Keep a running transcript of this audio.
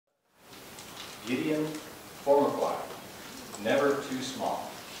Gideon, For-Mukwai. Never too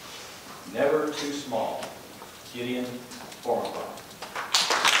small. Never too small. Gideon, For-Mukwai.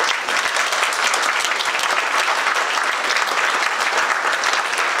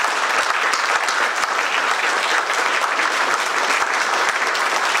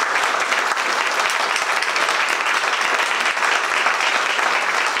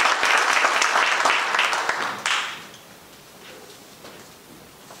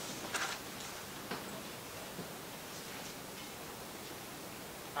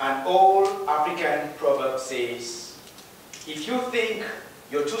 An old African proverb says, if you think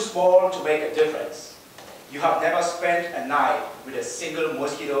you're too small to make a difference, you have never spent a night with a single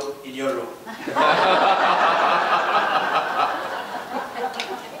mosquito in your room.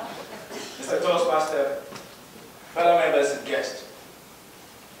 Mr. Toastmaster, fellow members and guests,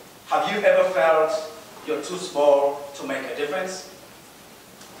 have you ever felt you're too small to make a difference?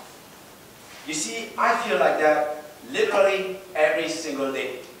 You see, I feel like that literally every single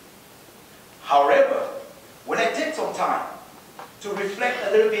day. However, when I take some time to reflect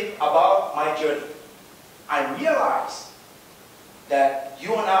a little bit about my journey, I realize that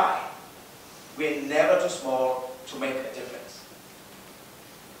you and I, we're never too small to make a difference.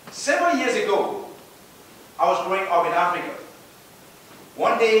 Several years ago, I was growing up in Africa.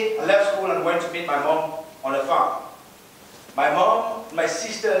 One day, I left school and went to meet my mom on a farm. My mom and my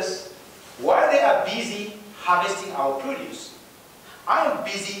sisters, while they are busy harvesting our produce, I am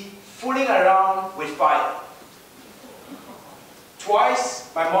busy fooling around with fire.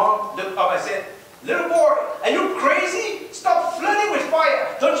 Twice, my mom looked up and said, "Little boy, are you crazy? Stop flirting with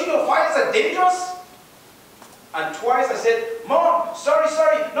fire. Don't you know fires are dangerous?" And twice I said, "Mom, sorry,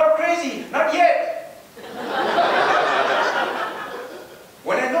 not crazy, not yet."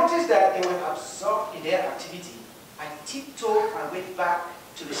 When I noticed that they were absorbed in their activity, I tiptoed my way back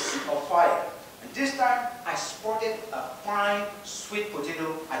to the scene of fire. And this time, I spotted a fine, sweet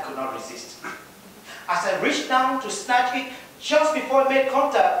potato I could not resist. As I reached down to snatch it just before it made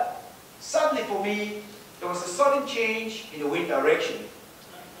contact, sadly for me, there was a sudden change in the wind direction,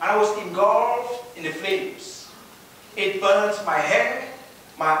 and I was engulfed in the flames. It burnt my hair,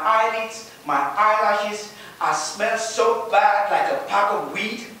 my eyelids, my eyelashes. I smelled so bad like a pack of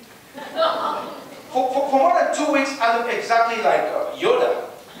weed. For more than 2 weeks, I looked exactly like Yoda.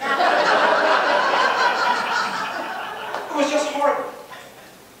 It was just horrible.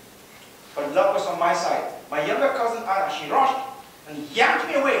 But luck was on my side. My younger cousin Anna, she rushed and yanked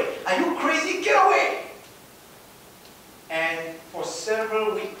me away. "Are you crazy? Get away!" And for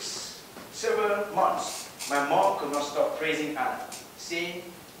several weeks, several months, my mom could not stop praising Anna, saying,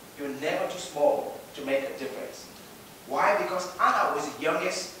 "You're never too small to make a difference." Why? Because Anna was the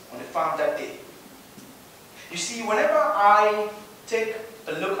youngest on the farm that day. You see, whenever I take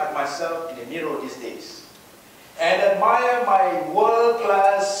a look at myself in the mirror these days and admire my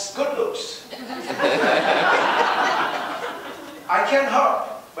world-class good looks, I can't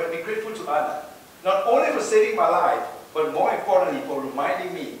help but be grateful to Anna, not only for saving my life, but more importantly for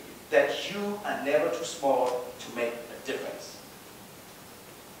reminding me that you are never too small to make a difference.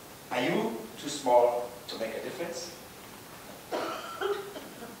 Are you too small to make a difference?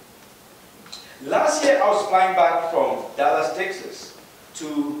 Last year I was flying back from Dallas, Texas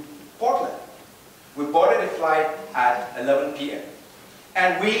to Portland. We boarded a flight at 11 p.m.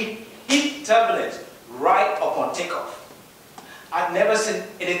 and we hit turbulence right upon takeoff. I'd never seen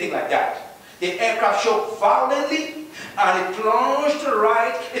anything like that. The aircraft shook violently and it plunged to the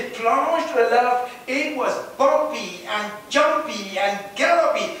right, it plunged to the left. It was bumpy and jumpy and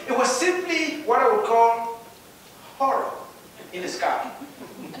gallopy. It was simply what I would call horror in the sky.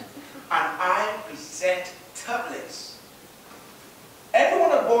 And I present turbulence.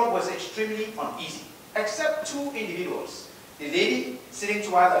 Everyone on board was extremely uneasy, except two individuals. The lady sitting to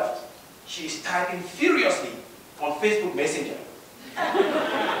my left, she is typing furiously on Facebook Messenger.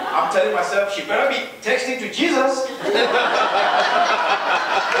 I'm telling myself, she better be texting to Jesus.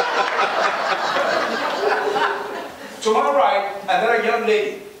 To my right, another young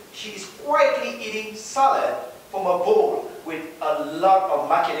lady. She is quietly eating salad from a bowl with a lot of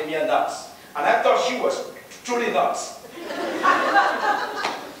macadamia nuts. And I thought she was truly nuts.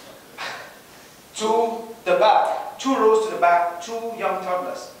 To the back, 2 rows to the back, 2 young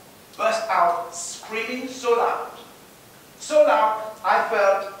toddlers burst out screaming so loud. So loud, I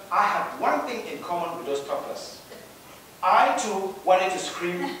felt I had one thing in common with those toddlers. I too wanted to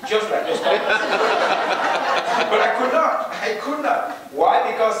scream just like those toddlers. But I could not.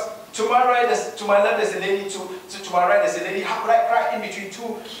 Why? Because to my right, to my left there's a lady, to my right there's a lady. How could I cry in between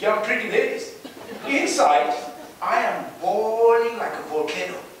 2 young pretty ladies? Inside, I am boiling like a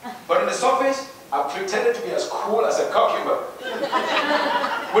volcano. But on the surface, I pretended to be as cool as a cucumber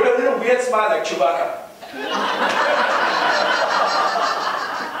with a little weird smile like Chewbacca.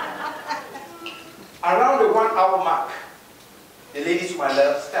 Around the 1 hour mark, the lady to my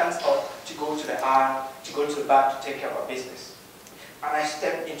left stands up to go to the aisle, to go to the back to take care of her business. And I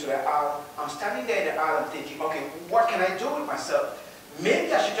step into the aisle. I'm standing there in the aisle and thinking, okay, what can I do with myself?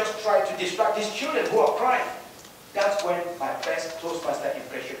 Maybe I should just try to distract these children who are crying. That's when my first Toastmaster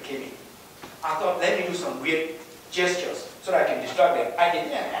impression came in. I thought, let me do some weird gestures so that I can distract them. I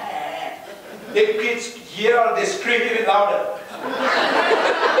did. The kids yell, they scream even louder.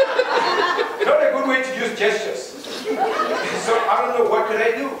 Not a good way to use gestures. So I don't know, what could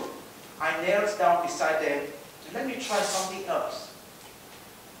I do? I knelt down beside them and let me try something else.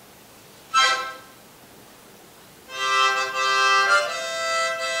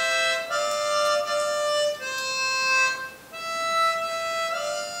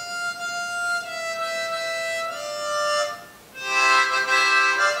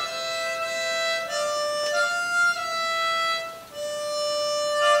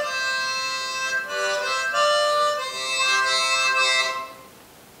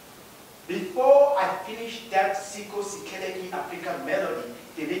 Before I finished that Siko Sikeleki African melody,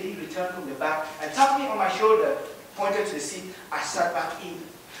 the lady returned from the back and tapped me on my shoulder, pointed to the seat. I sat back in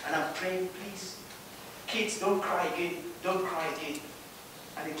and I'm praying, please, kids, don't cry again, don't cry again.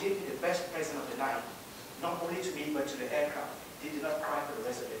 And they gave me the best present of the night, not only to me but to the aircraft. They did not cry for the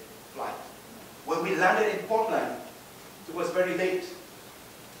rest of the flight. When we landed in Portland, it was very late.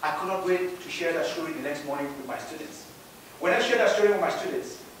 I could not wait to share that story the next morning with my students. When I shared that story with my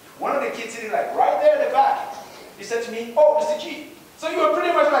students, one of the kids sitting like right there in the back, he said to me, oh, Mr. G, so you were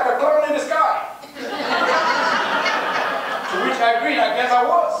pretty much like a clown in the sky. To which I agreed, I guess I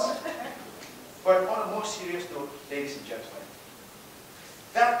was. But on a more serious note, ladies and gentlemen,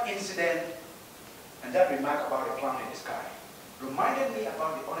 that incident and that remark about a clown in the sky reminded me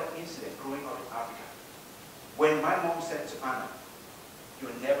about the other incident growing up in Africa. When my mom said to Anna,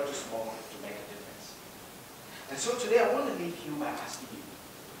 you're never too small to make a difference. And so today I want to leave you by asking you,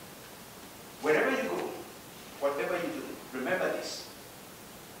 wherever you go, whatever you do, remember this.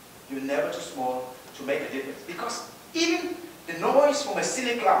 You're never too small to make a difference. Because even the noise from a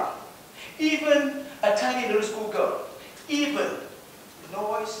silly clown, even a tiny little schoolgirl, even the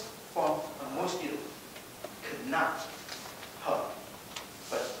noise from a mosquito could not hurt.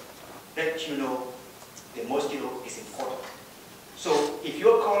 But let you know the mosquito is important. So if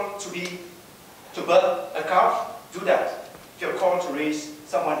you're called to birth a calf, do that. If you're called to raise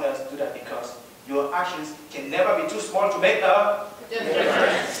someone else, do that, because your actions can never be too small to make a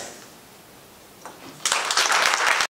difference.